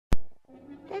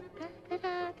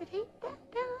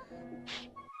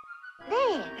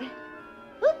There.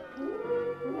 Whoop.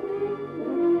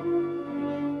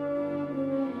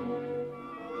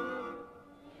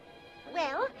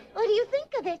 Well, what do you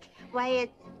think of it? Why,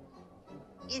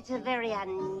 it's a very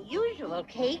unusual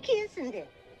cake, isn't it?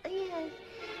 Yes.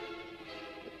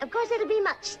 Of course, it'll be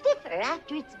much stiffer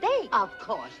after it's baked. Of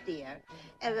course, dear.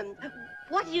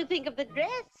 What do you think of the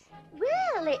dress?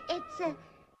 Well,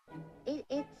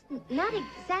 it's not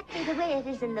exactly the way it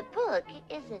is in the book,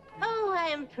 is it? Oh,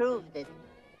 I improved it.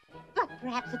 But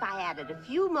perhaps if I added a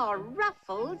few more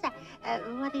ruffles,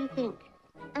 what do you think?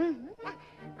 I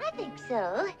think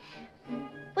so.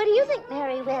 What do you think,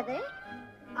 Merryweather?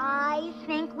 I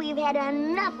think we've had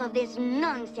enough of this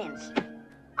nonsense.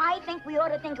 I think we ought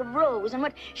to think of Rose and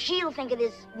what she'll think of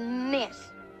this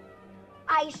mess.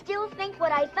 I still think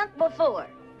what I thought before.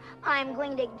 I'm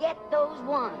going to get those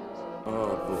wands.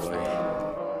 Oh,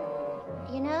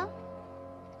 boy. You know,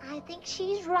 I think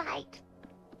she's right.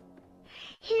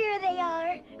 Here they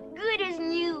are, good as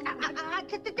new.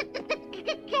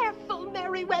 Careful,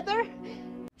 Merryweather.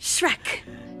 Shrek!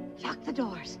 Lock the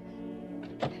doors.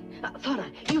 Fauna,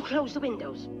 you close the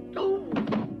windows. Oh,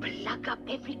 plug up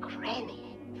every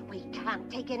cranny. We can't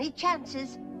take any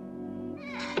chances.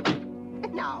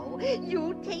 Now,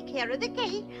 you take care of the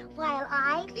cake while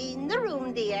I clean the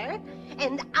room, dear.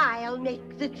 And I'll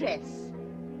make the dress.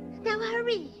 Now,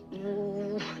 hurry.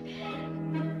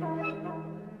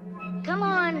 Come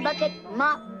on, bucket,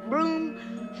 mop, broom.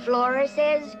 Flora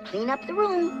says clean up the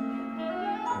room.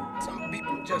 Some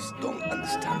people just don't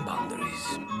understand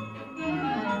boundaries.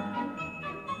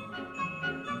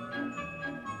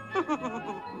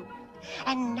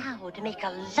 And now to make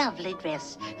a lovely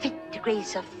dress fit to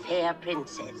grace a fair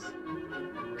princess.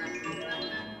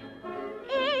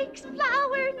 Eggs,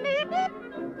 flour, milk.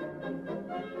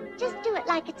 Just do it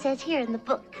like it says here in the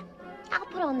book. I'll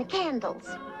put on the candles.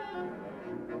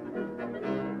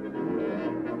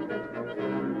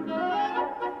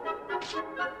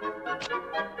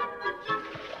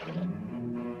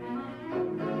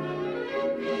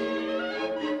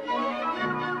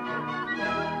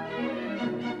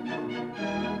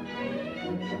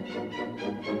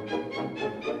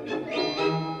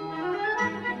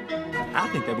 I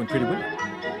think that went pretty well.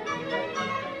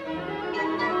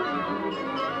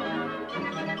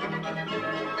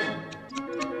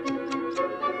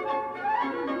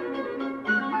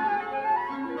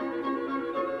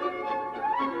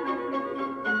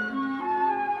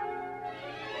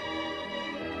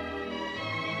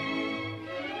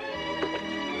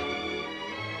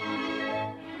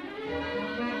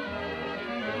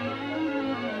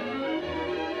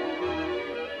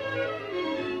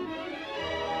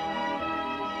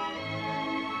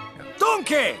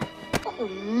 Donkey! Oh,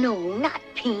 no, not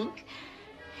pink.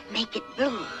 Make it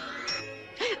blue.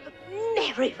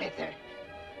 Merryweather.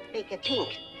 Make it pink.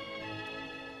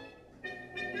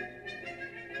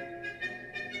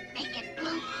 Make it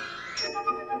blue.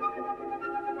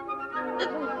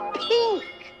 Pink.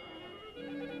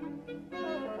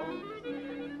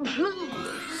 Blue.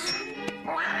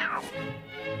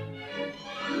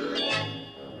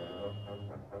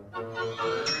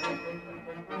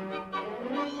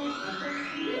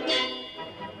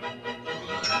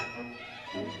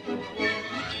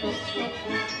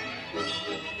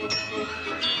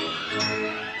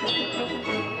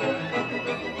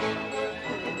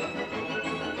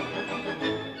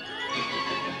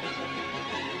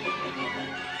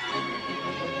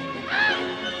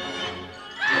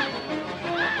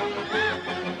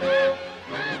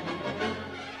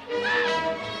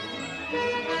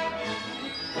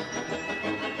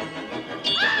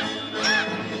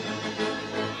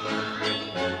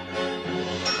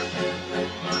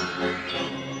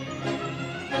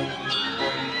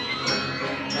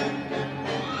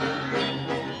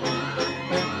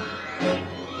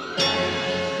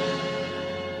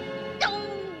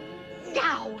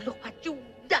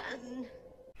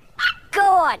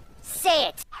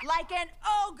 Like an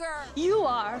ogre! You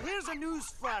are. Here's a news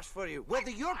flash for you. Whether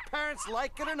your parents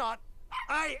like it or not,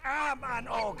 I am an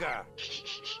ogre.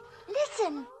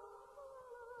 Listen.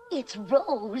 It's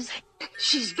Rose.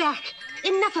 She's back.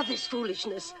 Enough of this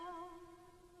foolishness.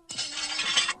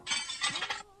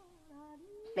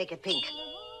 Make it pink.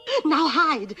 Now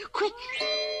hide, quick.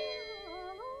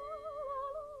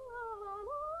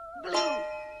 Blue.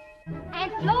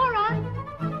 And Flora.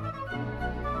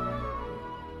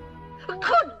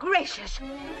 Good gracious!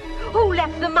 Who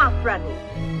left the mop running?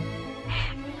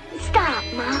 Stop,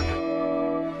 Mop.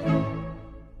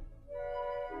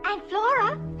 And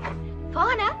Flora.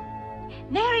 Fauna.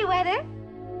 Merryweather.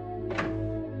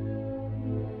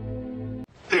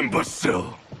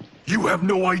 Imbecile! You have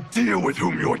no idea with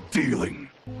whom you're dealing.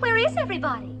 Where is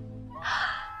everybody?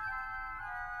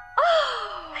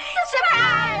 Oh!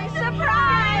 Surprise!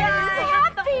 Surprise!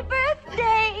 Happy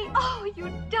birthday! Oh,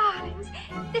 you darlings.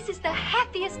 This is the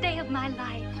happiest day of my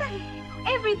life.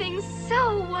 Everything's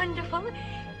so wonderful.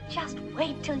 Just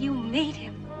wait till you meet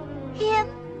him. Him?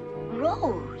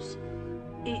 Rose?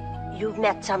 You've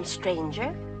met some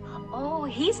stranger? Oh,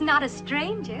 he's not a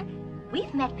stranger.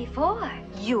 We've met before.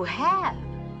 You have?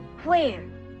 Where?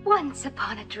 Once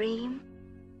upon a dream.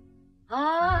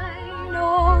 I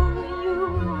know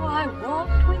you. I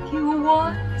walked with you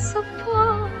once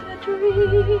upon a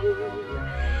dream.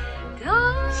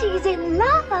 She's in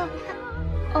love.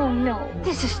 Oh, no.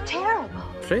 This is terrible.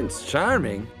 Prince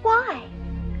Charming? Why?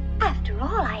 After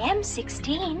all, I am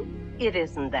 16. It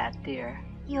isn't that, dear.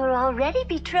 You're already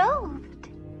betrothed.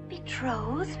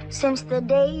 Betrothed? Since the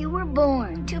day you were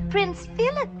born. To Prince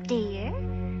Phillip, dear.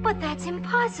 But that's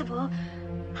impossible.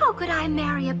 How could I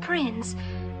marry a prince?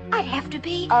 I'd have to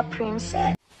be A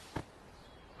princess.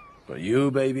 For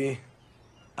you, baby,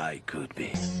 I could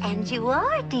be. And you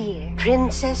are, dear.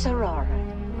 Princess Aurora.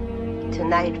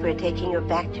 Tonight we're taking you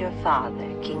back to your father,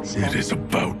 King Stefan. It is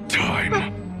about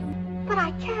time. But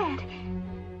I can't.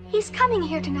 He's coming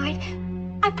here tonight.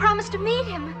 I promised to meet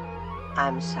him.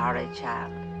 I'm sorry,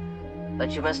 child,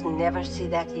 but you must never see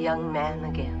that young man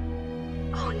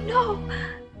again. Oh, no.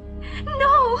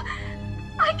 No.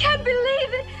 I can't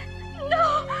believe it.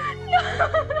 No. No.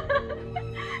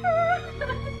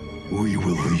 We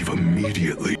will leave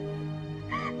immediately.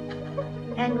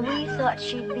 And we thought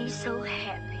she'd be so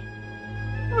happy.